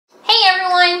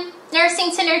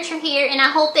Nursing to Nurture here, and I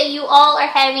hope that you all are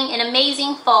having an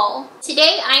amazing fall.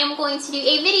 Today I am going to do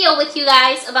a video with you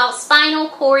guys about spinal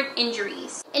cord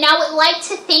injuries. And I would like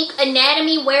to thank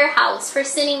Anatomy Warehouse for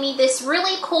sending me this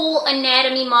really cool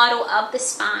anatomy model of the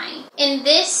spine. And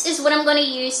this is what I'm going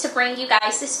to use to bring you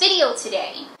guys this video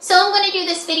today. So I'm going to do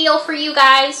this video for you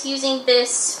guys using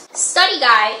this study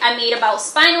guide I made about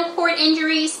spinal cord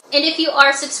injuries. And if you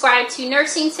are subscribed to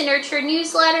Nursing to Nurture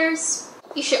newsletters,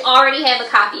 you should already have a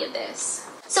copy of this.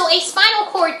 So a spinal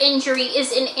cord injury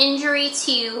is an injury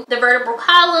to the vertebral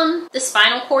column, the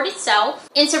spinal cord itself,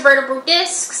 intervertebral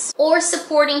discs, or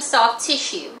supporting soft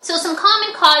tissue. So some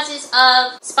common causes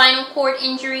of spinal cord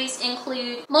injuries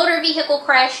include motor vehicle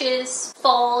crashes,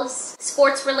 falls,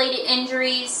 sports-related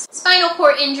injuries. Spinal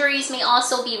cord injuries may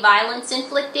also be violence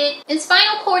inflicted, and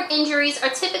spinal cord injuries are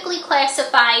typically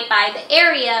classified by the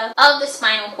area of the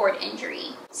spinal cord injury.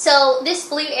 So this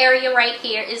blue area right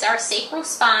here is our sacral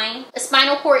spine. A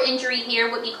spinal cord injury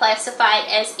here would be classified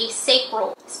as a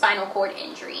sacral spinal cord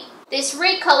injury. This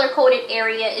red color-coded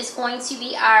area is going to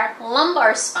be our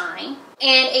lumbar spine,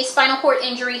 and a spinal cord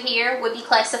injury here would be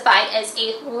classified as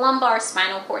a lumbar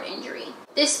spinal cord injury.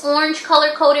 This orange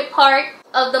color-coded part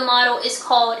of the model is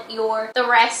called your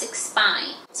thoracic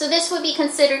spine. So this would be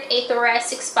considered a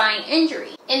thoracic spine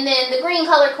injury. And then the green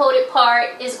color-coded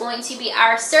part is going to be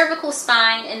our cervical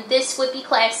spine, and this would be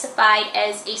classified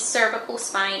as a cervical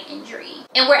spine injury.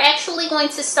 And we're actually going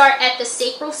to start at the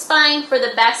sacral spine for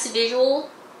the best visual,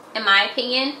 in my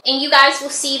opinion. And you guys will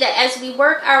see that as we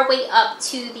work our way up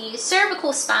to the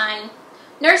cervical spine,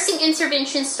 nursing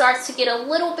intervention starts to get a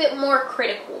little bit more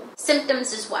critical.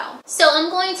 Symptoms as well. So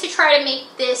I'm going to try to make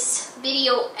this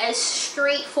video as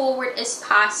straightforward as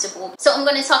possible. So I'm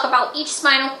going to talk about each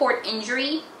spinal cord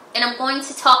injury, and I'm going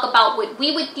to talk about what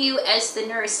we would do as the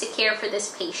nurse to care for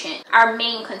this patient, our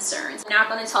main concerns. I'm not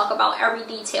going to talk about every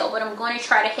detail, but I'm going to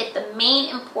try to hit the main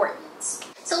importance.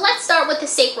 So let's start with the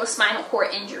sacrospinal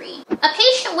cord injury. A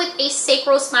patient with a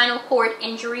sacrospinal cord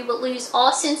injury would lose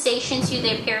all sensation to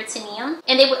their peritoneum,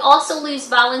 and they would also lose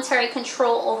voluntary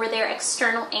control over their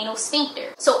external anal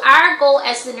sphincter. So our goal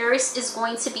as the nurse is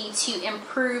going to be to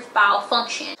improve bowel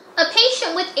function. A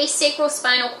patient with a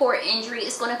sacrospinal cord injury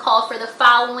is going to call for the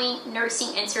following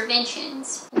nursing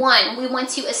interventions. 1, we want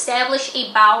to establish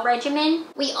a bowel regimen.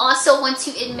 We also want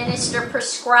to administer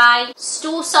prescribed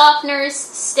stool softeners,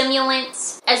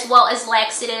 stimulants, as well as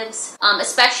laxatives,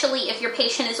 especially if your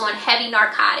patient is on heavy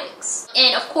narcotics.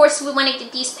 And of course, we want to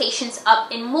get these patients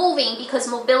up and moving because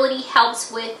mobility helps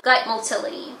with gut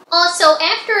motility. Also,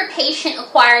 after a patient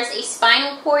acquires a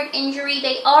spinal cord injury,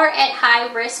 they are at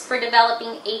high risk for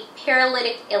developing a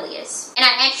paralytic ileus. And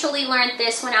I actually learned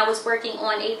this when I was working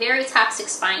on a very toxic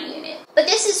spine unit. But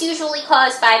this is usually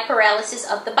caused by paralysis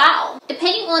of the bowel.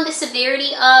 Depending on the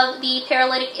severity of the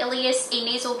paralytic ileus, a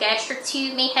nasogastric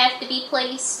tube may have to be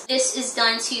placed. This is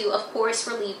done to, of course,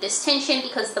 relieve this tension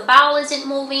because the bowel isn't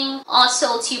moving,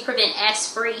 also to prevent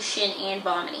aspiration and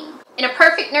vomiting. In a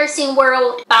perfect nursing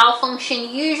world, bowel function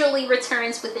usually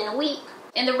returns within a week.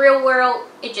 In the real world,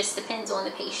 it just depends on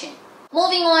the patient.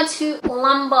 Moving on to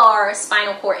lumbar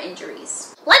spinal cord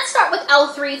injuries. Let's start with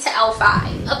L3 to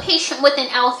L5. A patient with an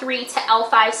L3 to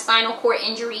L5 spinal cord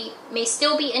injury may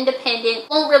still be independent,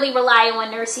 won't really rely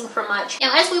on nursing for much. And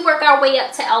as we work our way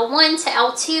up to L1 to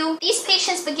L2, these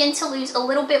patients begin to lose a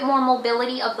little bit more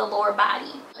mobility of the lower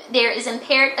body. There is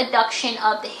impaired adduction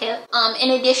of the hip.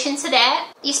 In addition to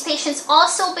that, these patients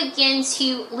also begin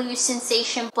to lose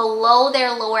sensation below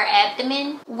their lower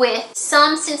abdomen, with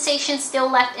some sensation still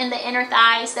left in the inner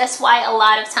thighs. That's why a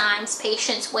lot of times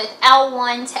patients with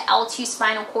L1 to L2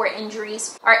 spinal cord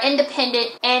injuries are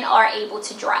independent and are able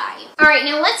to drive. Alright,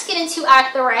 now let's get into our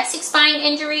thoracic spine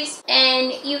injuries,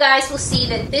 and you guys will see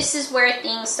that this is where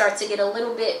things start to get a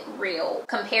little bit real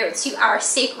compared to our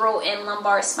sacral and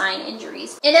lumbar spine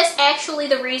injuries. And that's actually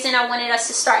the reason I wanted us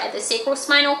to start at the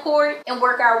sacrospinal cord and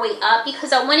work our way up,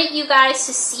 because I wanted you guys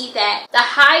to see that the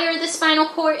higher the spinal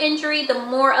cord injury, the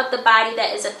more of the body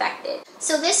that is affected.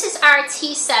 So this is our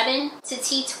T7 to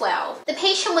T12. The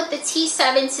patient with the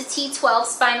T7 to T12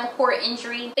 spinal cord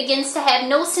injury begins to have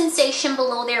no sensation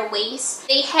below their waist.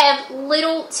 They have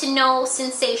little to no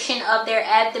sensation of their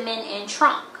abdomen and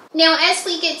trunk. Now, as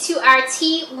we get to our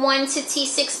T1 to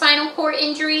T6 spinal cord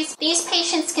injuries, these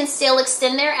patients can still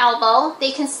extend their elbow,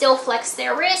 they can still flex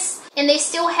their wrists, and they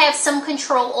still have some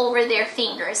control over their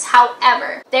fingers.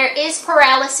 However, there is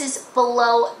paralysis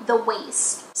below the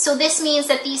waist. So this means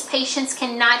that these patients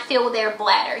cannot feel their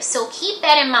bladder. So keep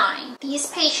that in mind. These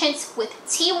patients with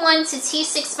T1 to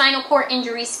T6 spinal cord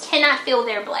injuries cannot feel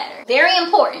their bladder. Very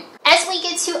important. As we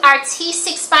get to our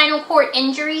T6 spinal cord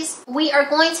injuries, we are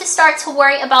going to start to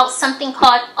worry about something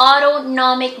called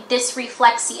autonomic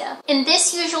dysreflexia. And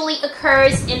this usually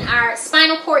occurs in our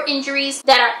spinal cord injuries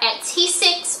that are at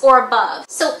T6 or above.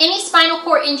 So any spinal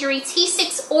cord injury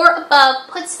T6 or above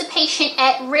puts the patient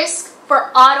at risk for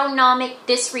autonomic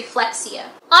dysreflexia.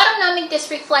 Autonomic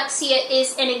dysreflexia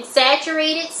is an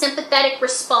exaggerated sympathetic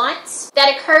response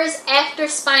that occurs after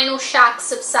spinal shock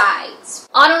subsides.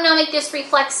 Autonomic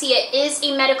dysreflexia is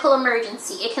a medical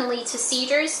emergency. It can lead to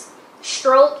seizures,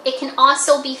 stroke. It can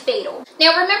also be fatal.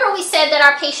 Now remember, we said that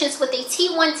our patients with a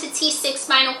T1 to T6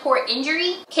 spinal cord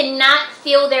injury cannot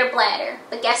feel their bladder.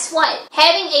 But guess what?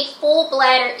 Having a full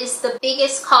bladder is the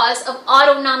biggest cause of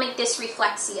autonomic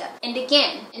dysreflexia. And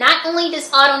again, not only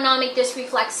does autonomic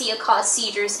dysreflexia cause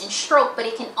seizures and stroke, but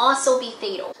it can also be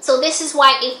fatal. So this is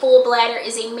why a full bladder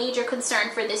is a major concern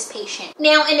for this patient.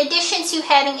 Now, in addition to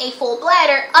having a full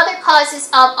bladder, other causes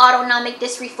of autonomic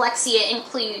dysreflexia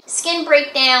include skin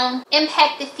breakdown,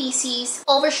 impacted feces,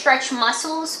 overstretched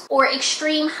muscles, or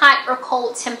extreme hot or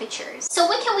cold temperatures. So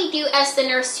what can we do as the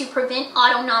nurse to prevent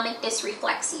autonomic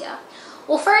dysreflexia?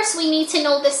 Well, first we need to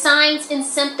know the signs and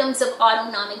symptoms of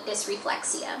autonomic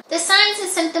dysreflexia. The signs and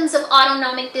symptoms of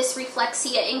autonomic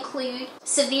dysreflexia include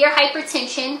severe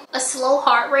hypertension, a slow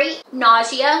heart rate,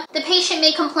 nausea. The patient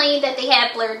may complain that they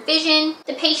have blurred vision.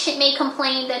 The patient may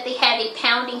complain that they have a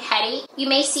pounding headache. You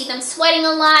may see them sweating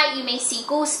a lot. You may see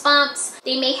goosebumps.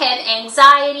 They may have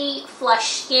anxiety,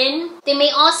 flushed skin. They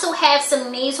may also have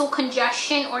some nasal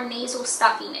congestion or nasal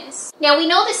stuffiness. Now we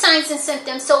know the signs and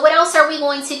symptoms, so what else are we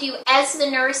going to do as the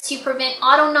nurse to prevent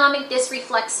autonomic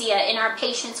dysreflexia in our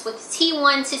patients with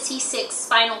T1 to T6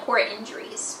 spinal cord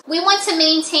injuries? We want to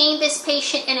maintain this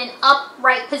patient in an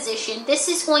upright position. This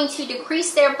is going to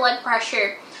decrease their blood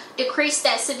pressure, decrease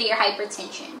that severe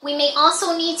hypertension. We may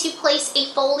also need to place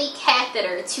a Foley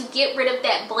catheter to get rid of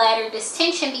that bladder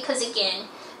distension because, again,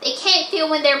 they can't feel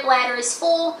when their bladder is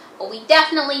full, but we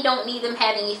definitely don't need them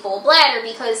having a full bladder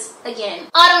because, again,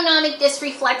 autonomic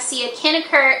dysreflexia can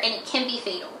occur and it can be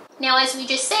fatal. Now, as we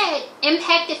just said,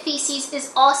 impacted feces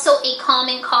is also a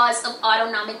common cause of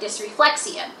autonomic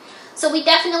dysreflexia. So we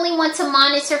definitely want to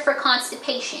monitor for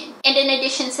constipation. And in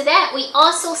addition to that, we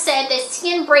also said that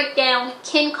skin breakdown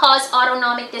can cause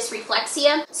autonomic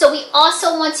dysreflexia. So we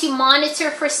also want to monitor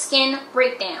for skin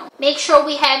breakdown. Make sure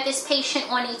we have this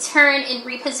patient on a turn and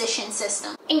reposition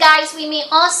system. And guys, we may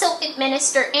also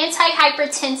administer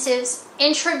antihypertensives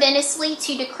intravenously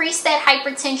to decrease that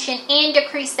hypertension and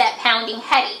decrease that pounding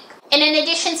headache. And in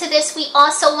addition to this, we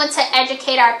also want to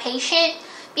educate our patient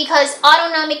because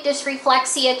autonomic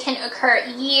dysreflexia can occur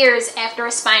years after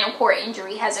a spinal cord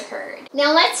injury has occurred.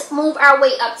 Now let's move our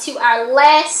way up to our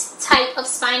last type of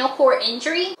spinal cord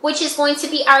injury, which is going to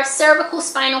be our cervical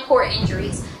spinal cord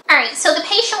injuries. Alright, so the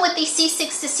patient with a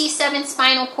C6 to C7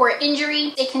 spinal cord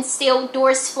injury, they can still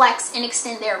dorsiflex and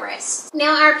extend their wrists.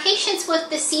 Now our patients with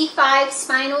the C5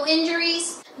 spinal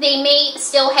injuries, they may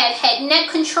still have head neck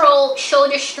control,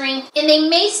 shoulder strength, and they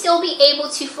may still be able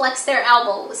to flex their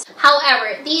elbows.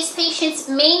 However, these patients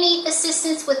may need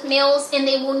assistance with meals and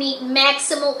they will need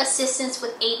maximal assistance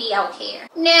with ABL care.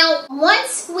 Now,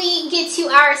 once we get to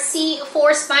our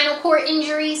C4 spinal cord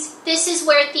injuries, this is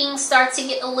where things start to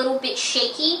get a little bit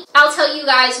shaky. I'll tell you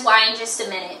guys why in just a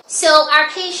minute. So our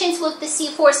patients with the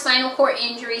C4 spinal cord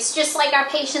injuries, just like our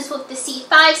patients with the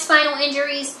C5 spinal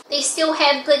injuries, they still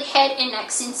have good head and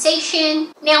neck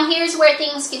sensation. Now here's where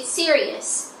things get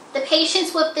serious. The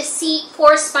patients with the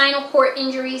C4 spinal cord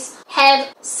injuries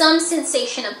have some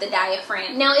sensation of the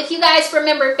diaphragm. Now, if you guys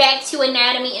remember back to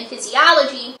anatomy and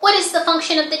physiology, what is the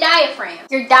function of the diaphragm?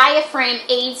 Your diaphragm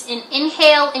aids in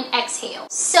inhale and exhale.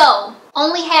 So,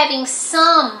 only having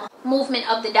some movement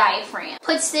of the diaphragm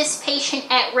puts this patient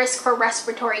at risk for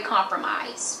respiratory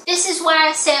compromise. This is why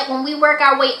I said when we work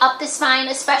our way up the spine,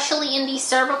 especially in these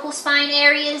cervical spine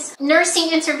areas,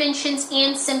 nursing interventions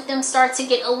and symptoms start to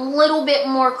get a little bit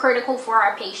more critical for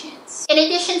our patients. In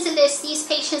addition to this, these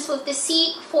patients with the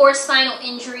C4 spinal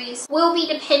injuries will be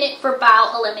dependent for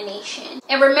bowel elimination.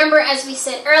 And remember, as we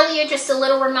said earlier, just a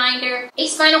little reminder, a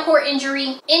spinal cord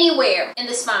injury anywhere in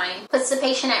the spine puts the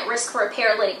patient at risk for a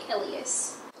paralytic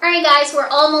ileus. Alright guys, we're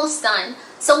almost done.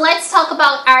 So let's talk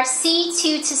about our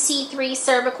C2 to C3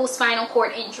 cervical spinal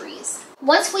cord injuries.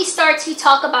 Once we start to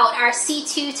talk about our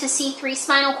C2 to C3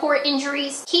 spinal cord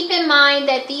injuries, keep in mind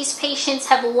that these patients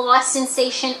have lost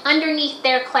sensation underneath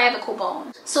their clavicle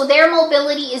bone. So their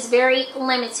mobility is very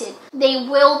limited. They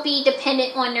will be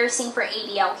dependent on nursing for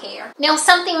ADL care. Now,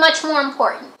 something much more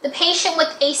important. The patient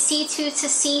with a C2 to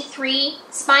C3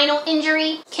 spinal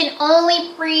injury can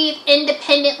only breathe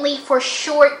independently for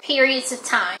short periods of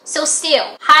time. So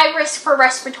still, high risk for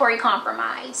respiratory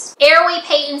compromise. Airway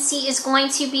patency is going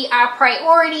to be our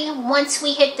priority once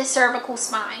we hit the cervical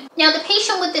spine. Now, the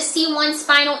patient with the C1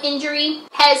 spinal injury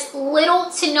has little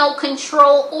to no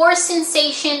control or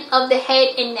sensation of the head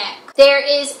and neck. There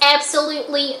is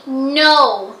absolutely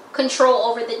no control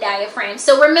over the diaphragm.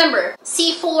 So remember,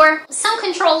 C4, some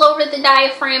control over the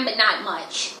diaphragm, but not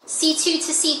much. C2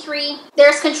 to C3,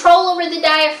 there's control over the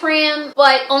diaphragm,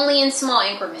 but only in small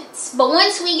increments. But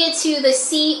once we get to the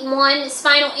C1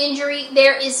 spinal injury,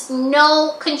 there is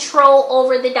no control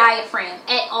over the diaphragm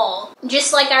at all.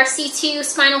 Just like our C2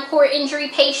 spinal cord injury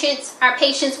patients, our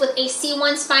patients with a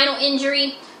C1 spinal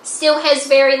injury still has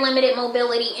very limited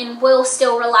mobility and will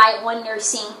still rely on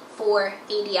nursing for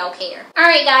ADL care.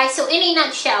 Alright guys, so in a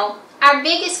nutshell, our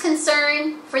biggest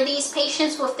concern for these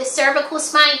patients with the cervical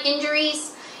spine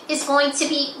injuries is going to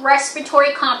be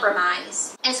respiratory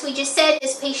compromise. As we just said,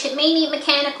 this patient may need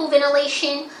mechanical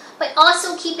ventilation, but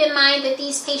also keep in mind that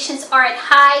these patients are at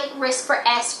high risk for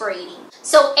aspirating.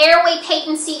 So airway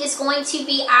patency is going to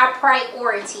be our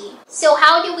priority. So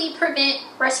how do we prevent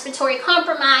respiratory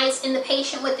compromise in the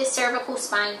patient with the cervical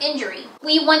spine injury?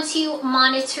 We want to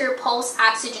monitor pulse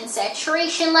oxygen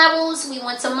saturation levels. We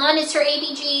want to monitor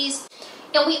ABGs.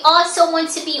 And we also want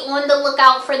to be on the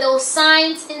lookout for those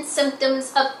signs and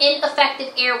symptoms of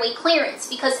ineffective airway clearance,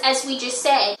 because as we just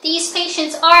said, these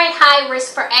patients are at high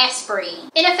risk for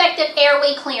aspirating. Ineffective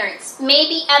airway clearance may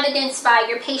be evidenced by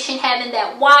your patient having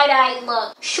that wide-eyed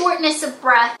look, shortness of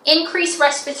breath, increased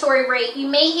respiratory rate. You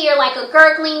may hear like a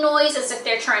gurgling noise as if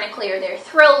they're trying to clear their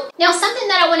throat. Now, something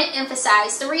that I want to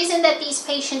emphasize, the reason that these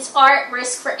patients are at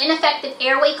risk for ineffective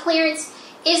airway clearance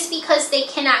is because they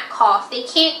cannot cough. They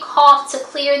can't cough to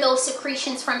clear those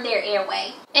secretions from their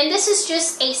airway. And this is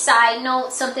just a side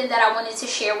note, something that I wanted to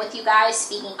share with you guys,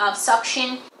 speaking of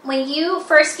suction. When you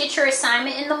first get your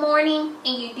assignment in the morning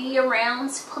and you do your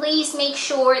rounds, please make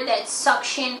sure that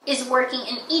suction is working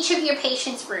in each of your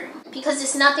patient's room, because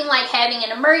it's nothing like having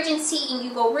an emergency and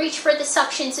you go reach for the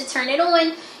suction to turn it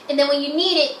on, and then when you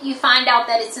need it, you find out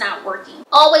that it's not working.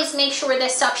 Always make sure that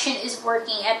suction is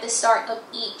working at the start of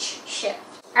each shift.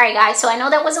 Alright guys, so I know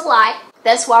that was a lot.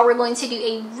 That's why we're going to do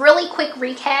a really quick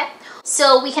recap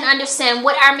so we can understand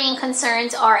what our main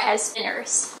concerns are as a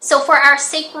nurse. So for our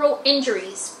sacral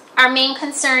injuries, our main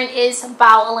concern is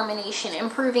bowel elimination,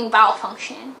 improving bowel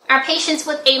function. Our patients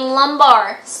with a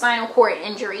lumbar spinal cord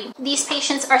injury, these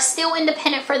patients are still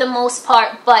independent for the most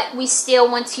part, but we still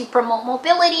want to promote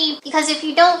mobility, because if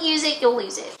you don't use it, you'll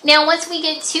lose it. Now, once we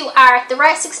get to our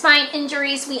thoracic spine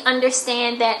injuries, we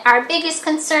understand that our biggest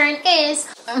concern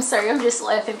is, I'm sorry, I'm just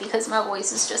laughing because my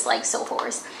voice is just like so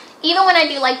hoarse. Even when I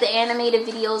do like the animated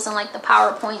videos and like the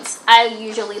PowerPoints, I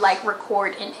usually like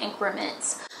record in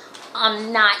increments.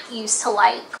 I'm not used to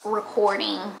like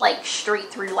recording like straight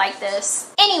through like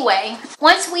this. Anyway,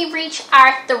 once we reach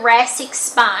our thoracic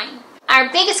spine,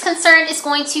 our biggest concern is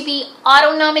going to be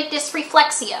autonomic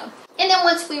dysreflexia. And then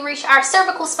once we reach our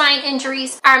cervical spine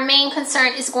injuries, our main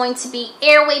concern is going to be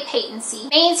airway patency,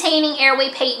 maintaining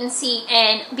airway patency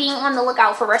and being on the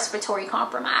lookout for respiratory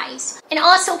compromise. And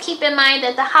also keep in mind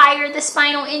that the higher the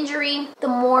spinal injury, the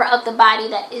more of the body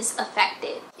that is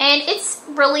affected. And it's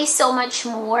really so much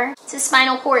more to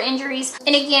spinal cord injuries.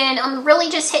 And again, I'm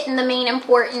really just hitting the main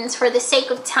importance for the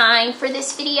sake of time for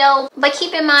this video. But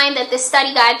keep in mind that the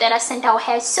study guide that I sent out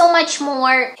has so much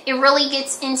more. It really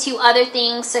gets into other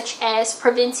things such as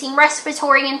preventing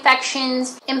respiratory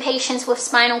infections in patients with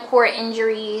spinal cord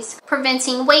injuries,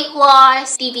 preventing weight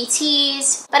loss,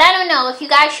 DVTs. But I don't know, if you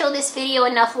guys show this video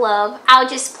enough love, I'll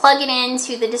just plug it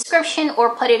into the description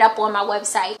or put it up on my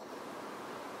website.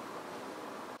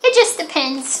 It just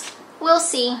depends. We'll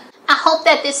see. I hope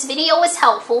that this video was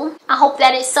helpful. I hope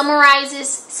that it summarizes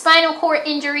spinal cord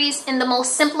injuries in the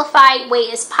most simplified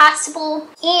way as possible.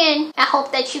 And I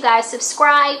hope that you guys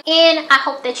subscribe. And I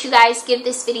hope that you guys give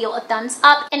this video a thumbs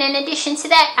up. And in addition to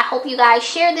that, I hope you guys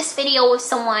share this video with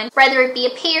someone, whether it be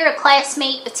a peer, a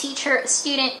classmate, a teacher, a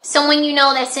student, someone you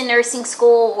know that's in nursing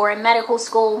school or in medical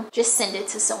school. Just send it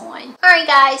to someone. Alright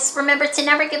guys, remember to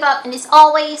never give up. And as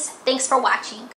always, thanks for watching.